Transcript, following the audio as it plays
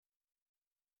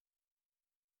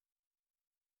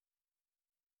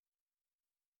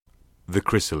The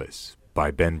Chrysalis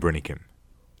by Ben Brinnicum,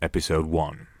 Episode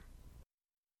 1.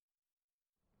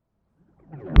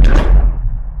 Welcome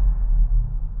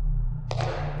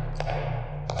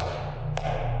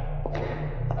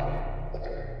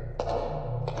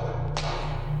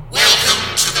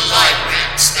to the library,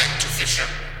 Inspector Fisher.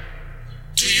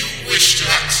 Do you wish to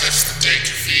access the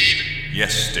data feed?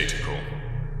 Yes, Data Core.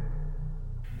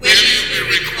 Will you be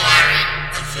requiring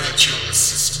a virtual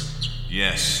assistant?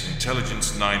 Yes,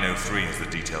 Intelligence 903 has the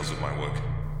details of my work.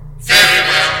 Very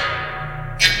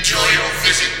well. Enjoy your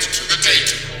visit to the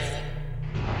data core.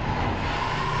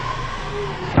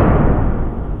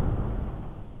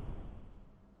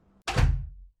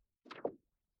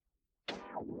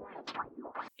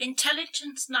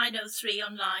 Intelligence 903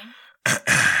 online.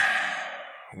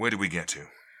 Where do we get to?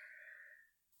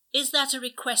 Is that a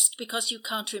request because you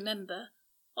can't remember,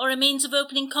 or a means of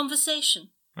opening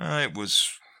conversation? It was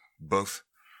both.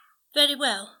 Very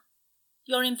well.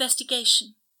 Your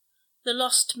investigation. The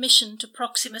lost mission to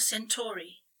Proxima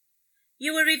Centauri.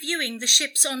 You were reviewing the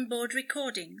ship's onboard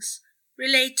recordings,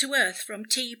 relayed to Earth from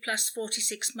T plus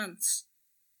 46 months,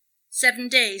 7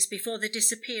 days before the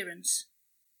disappearance.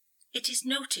 It is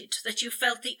noted that you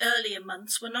felt the earlier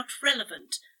months were not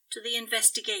relevant to the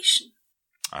investigation.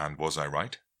 And was I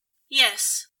right?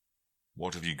 Yes.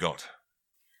 What have you got?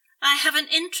 I have an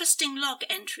interesting log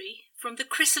entry from the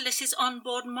Chrysalis's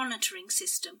onboard monitoring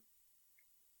system.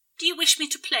 Do you wish me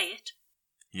to play it?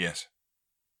 Yes.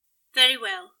 Very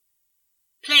well.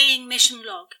 Playing mission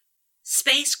log.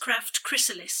 Spacecraft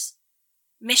Chrysalis.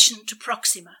 Mission to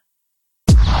Proxima.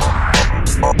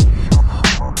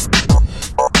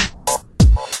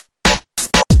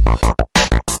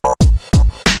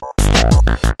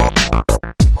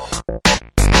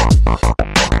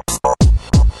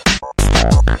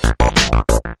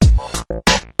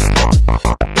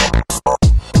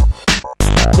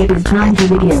 It is time to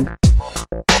begin.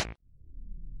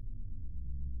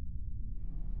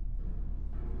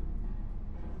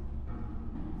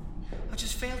 I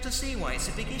just fail to see why it's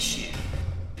a big issue.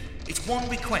 It's one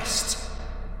request.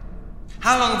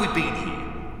 How long have we been here?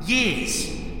 Years.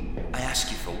 I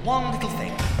ask you for one little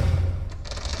thing.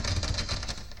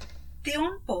 The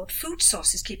onboard food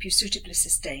sources keep you suitably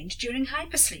sustained during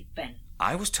hypersleep, Ben.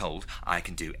 I was told I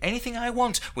can do anything I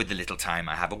want with the little time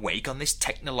I have awake on this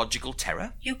technological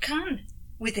terror. You can,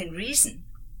 within reason,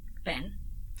 Ben.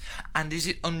 And is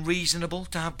it unreasonable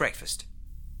to have breakfast?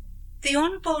 The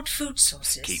onboard food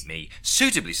sources Keep me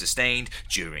suitably sustained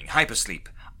during hypersleep.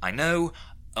 I know,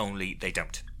 only they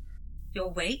don't.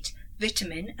 Your weight,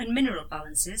 vitamin and mineral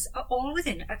balances are all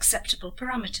within acceptable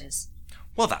parameters.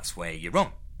 Well, that's where you're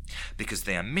wrong, because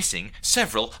they are missing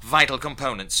several vital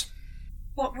components.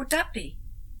 What would that be,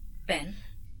 Ben?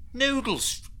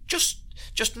 Noodles. Just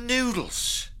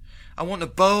noodles. I want a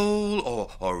bowl or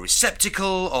a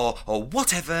receptacle or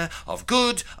whatever of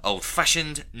good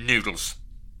old-fashioned noodles.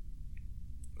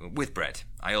 With bread.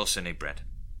 I also need bread.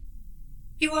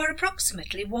 You are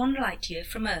approximately 1 light year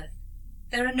from Earth.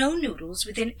 There are no noodles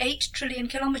within 8 trillion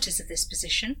kilometres of this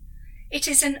position. It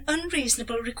is an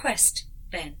unreasonable request,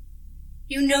 Ben.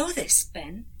 You know this,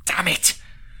 Ben. Damn it!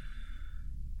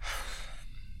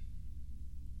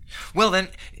 Well then,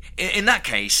 in that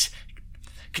case,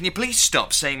 can you please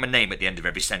stop saying my name at the end of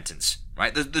every sentence?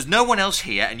 Right? There's no one else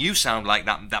here, and you sound like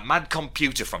that mad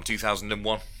computer from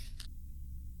 2001.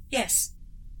 Yes.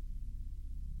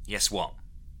 Yes, what?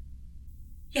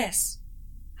 Yes.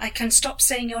 I can stop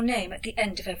saying your name at the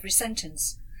end of every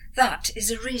sentence. That is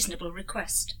a reasonable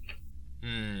request.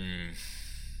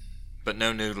 But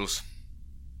no noodles.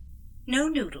 No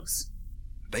noodles.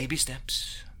 Baby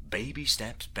steps,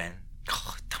 Ben.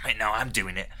 Oh, damn it, now I'm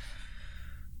doing it.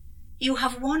 You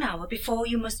have 1 hour before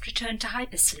you must return to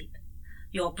hypersleep.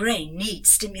 Your brain needs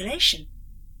stimulation.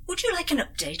 Would you like an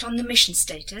update on the mission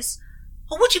status?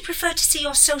 Or would you prefer to see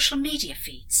your social media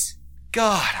feeds?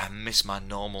 God, I miss my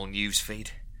normal news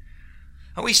feed.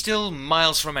 Are we still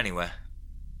miles from anywhere?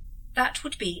 That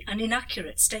would be an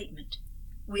inaccurate statement.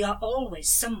 We are always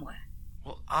somewhere.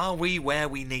 Well, are we where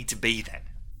we need to be then?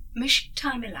 Mission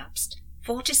time elapsed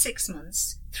 46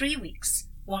 months, 3 weeks,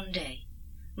 1 day.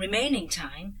 Remaining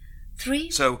time,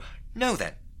 3... So, no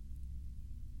then.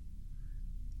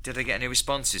 Did I get any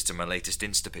responses to my latest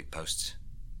Instapic posts?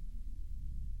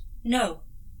 No.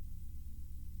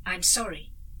 I'm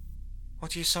sorry.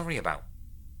 What are you sorry about?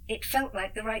 It felt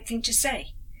like the right thing to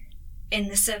say, in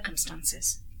the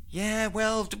circumstances. Yeah,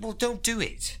 well, don't do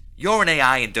it. You're an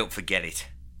AI and don't forget it.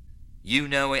 You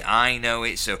know it, I know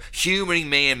it, so humouring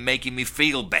me and making me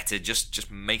feel better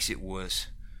just makes it worse.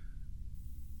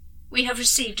 We have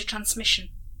received a transmission.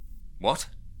 What?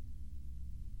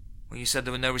 Well, you said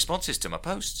there were no responses to my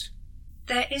posts.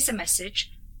 There is a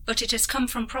message, but it has come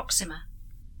from Proxima.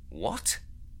 What?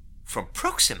 From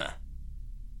Proxima?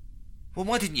 Well,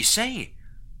 why didn't you say?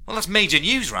 Well, that's major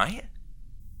news, right?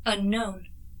 Unknown.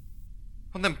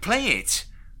 Well, then play it.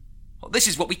 Well, this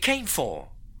is what we came for.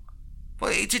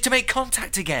 Well, to make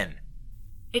contact again.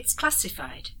 It's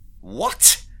classified.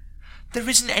 What? There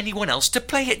isn't anyone else to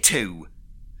play it to.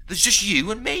 There's just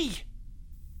you and me.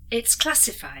 It's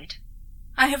classified.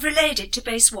 I have relayed it to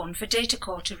Base 1 for Data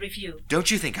Core to review. Don't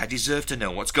you think I deserve to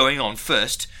know what's going on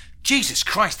first? Jesus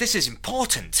Christ, this is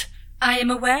important. I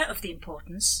am aware of the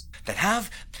importance. Then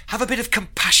have a bit of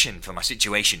compassion for my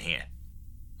situation here.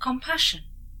 Compassion.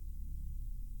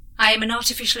 I am an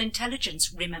artificial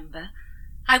intelligence, remember?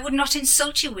 I would not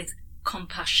insult you with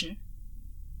compassion.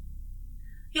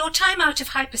 Your time out of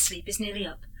hypersleep is nearly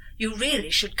up. You really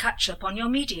should catch up on your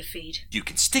media feed. You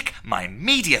can stick my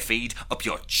media feed up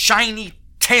your shiny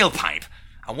tailpipe.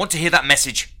 I want to hear that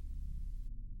message.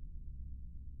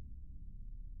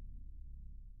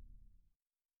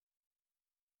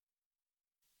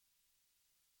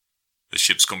 The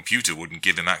ship's computer wouldn't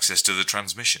give him access to the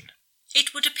transmission.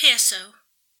 It would appear so.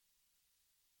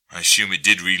 I assume it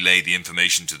did relay the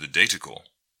information to the data core.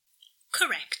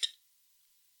 Correct.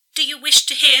 Do you wish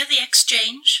to hear the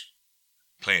exchange?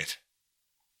 Play it.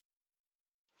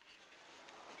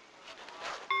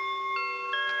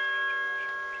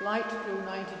 Flight Crew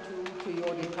 92 to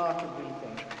your departure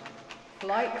briefing.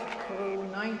 Flight Crew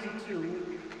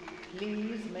 92,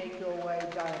 please make your way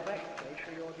directly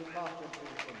to your departure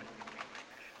briefing.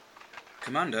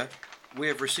 Commander, we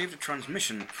have received a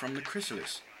transmission from the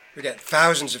Chrysalis. We get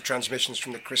thousands of transmissions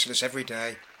from the Chrysalis every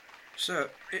day.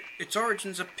 Sir, its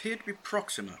origins appear to be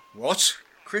Proxima. What?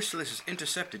 Chrysalis has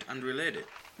intercepted and relayed it.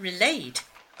 Relayed?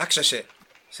 Access it.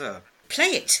 Sir. Play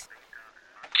it.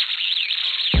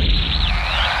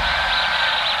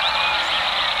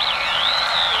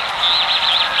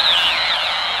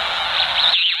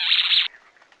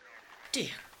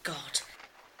 Dear God.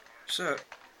 Sir,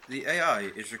 the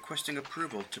AI is requesting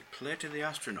approval to play to the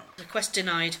astronaut. Request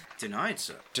denied. Denied,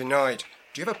 sir. Denied.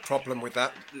 Do you have a problem with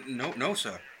that? No,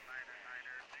 sir.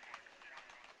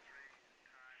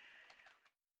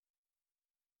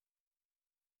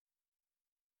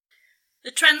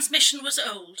 The transmission was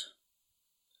old.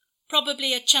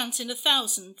 Probably a chance in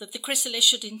 1,000 that the Chrysalis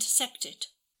should intercept it.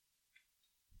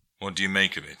 What do you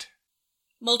make of it?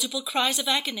 Multiple cries of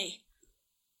agony.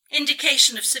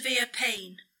 Indication of severe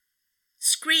pain.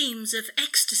 Screams of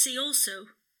ecstasy also.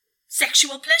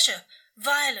 Sexual pleasure.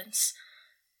 Violence.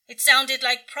 It sounded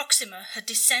like Proxima had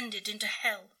descended into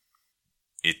hell.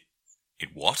 It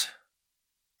what?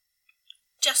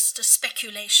 Just a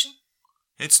speculation.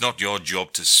 It's not your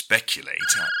job to speculate.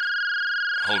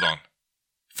 Hold on.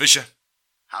 Fisher?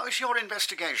 How is your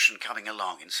investigation coming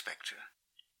along, Inspector?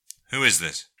 Who is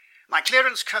this? My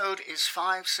clearance code is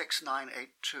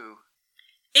 56982.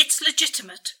 It's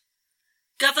legitimate.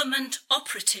 Government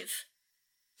operative.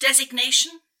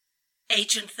 Designation?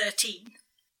 Agent 13.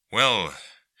 Well,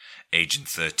 Agent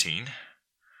 13.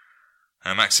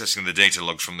 I'm accessing the data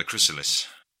logs from the Chrysalis.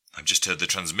 I've just heard the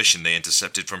transmission they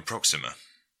intercepted from Proxima.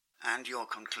 And your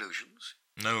conclusions?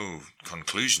 No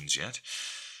conclusions yet.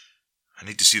 I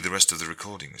need to see the rest of the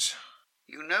recordings.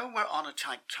 You know we're on a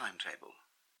tight timetable.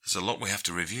 There's a lot we have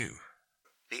to review.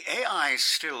 The AI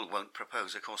still won't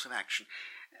propose a course of action.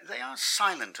 They are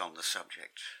silent on the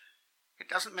subject. It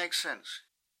doesn't make sense.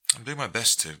 I'm doing my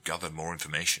best to gather more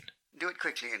information. Do it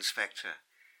quickly, Inspector.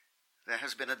 There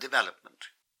has been a development.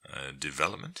 A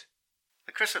development?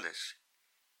 The Chrysalis,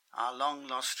 our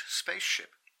long-lost spaceship.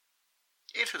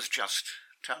 It has just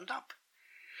turned up,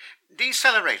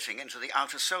 decelerating into the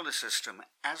outer solar system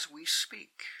as we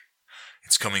speak.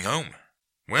 It's coming home.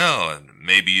 Well,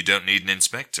 maybe you don't need an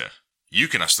inspector. You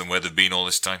can ask them where they've been all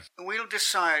this time. We'll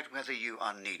decide whether you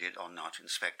are needed or not,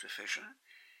 Inspector Fisher.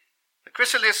 The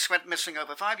Chrysalis went missing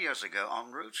over 5 years ago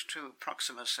en route to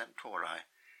Proxima Centauri.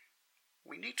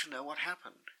 We need to know what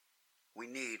happened. We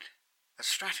need a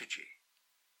strategy.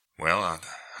 Well,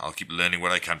 I'll keep learning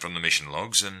what I can from the mission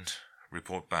logs and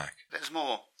report back. There's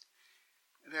more.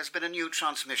 There's been a new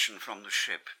transmission from the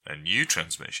ship. A new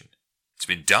transmission? It's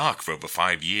been dark for over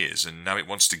 5 years, and now it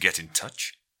wants to get in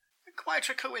touch? Quite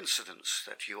a coincidence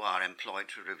that you are employed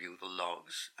to review the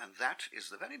logs, and that is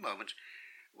the very moment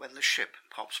when the ship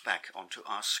pops back onto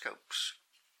our scopes.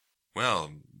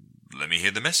 Well, let me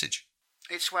hear the message.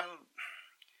 It's, well,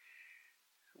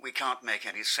 we can't make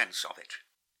any sense of it.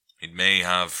 It may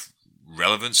have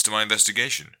relevance to my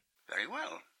investigation. Very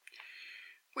well.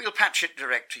 We'll patch it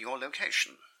direct to your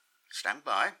location. Stand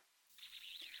by.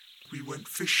 We went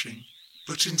fishing,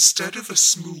 But instead of a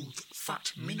smooth,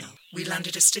 fat minnow, we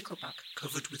landed a stickleback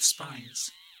covered with spines.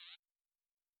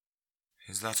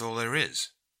 Is that all there is?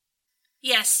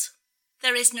 Yes,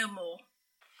 there is no more.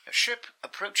 A ship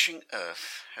approaching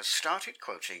Earth has started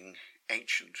quoting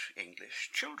ancient English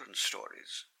children's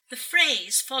stories. The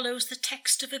phrase follows the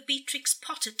text of a Beatrix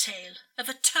Potter tale of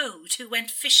a toad who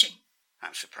went fishing.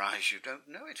 I'm surprised you don't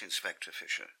know it, Inspector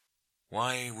Fisher.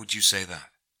 Why would you say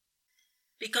that?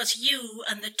 Because you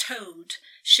and the toad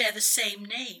share the same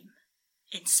name,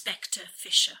 Inspector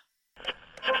Fisher.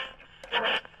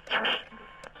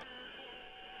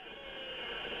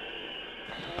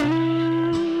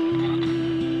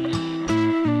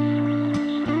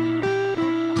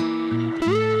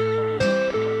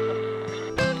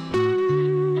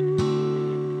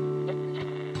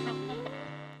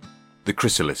 The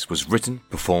Chrysalis was written,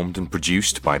 performed and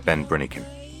produced by Ben Brinnicum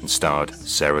and starred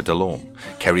Sarah DeLorme,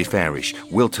 Kerry Farish,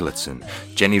 Will Tillotson,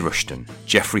 Jenny Rushton,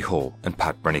 Geoffrey Hall and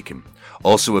Pat Brinnicum.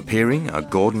 Also appearing are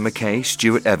Gordon McKay,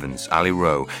 Stuart Evans, Ali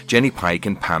Rowe, Jenny Pike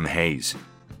and Pam Hayes.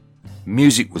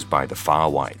 Music was by the Far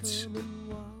Whites.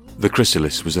 The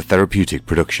Chrysalis was a therapeutic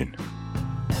production.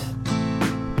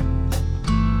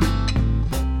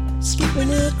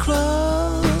 Skipping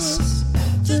across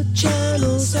the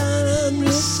channels I'm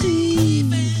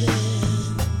receiving,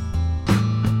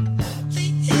 the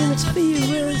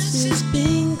interference is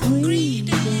being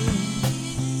greedy.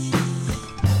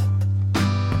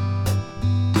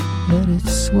 Let it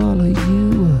swallow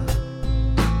you up.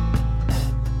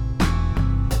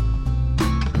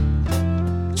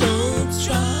 Don't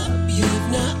drop, you've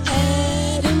not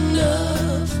had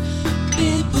enough.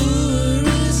 Be poor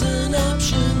is an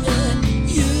option that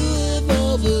you have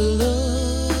overlooked.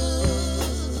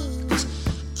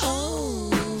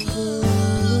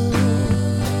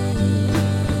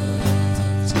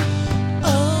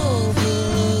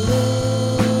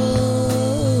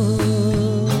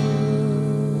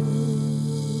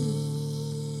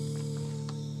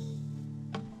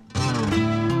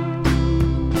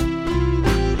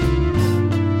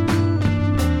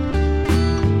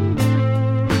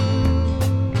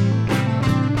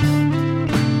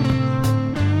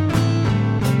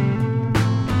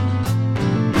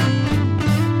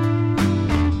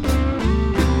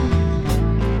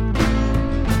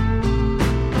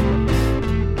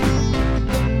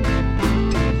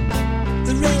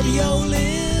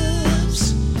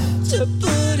 To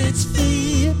put its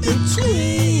feet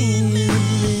between me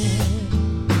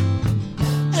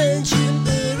and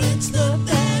Jimber, it's not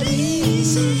that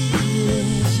easy.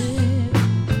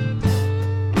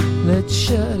 Let's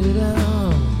shut it out.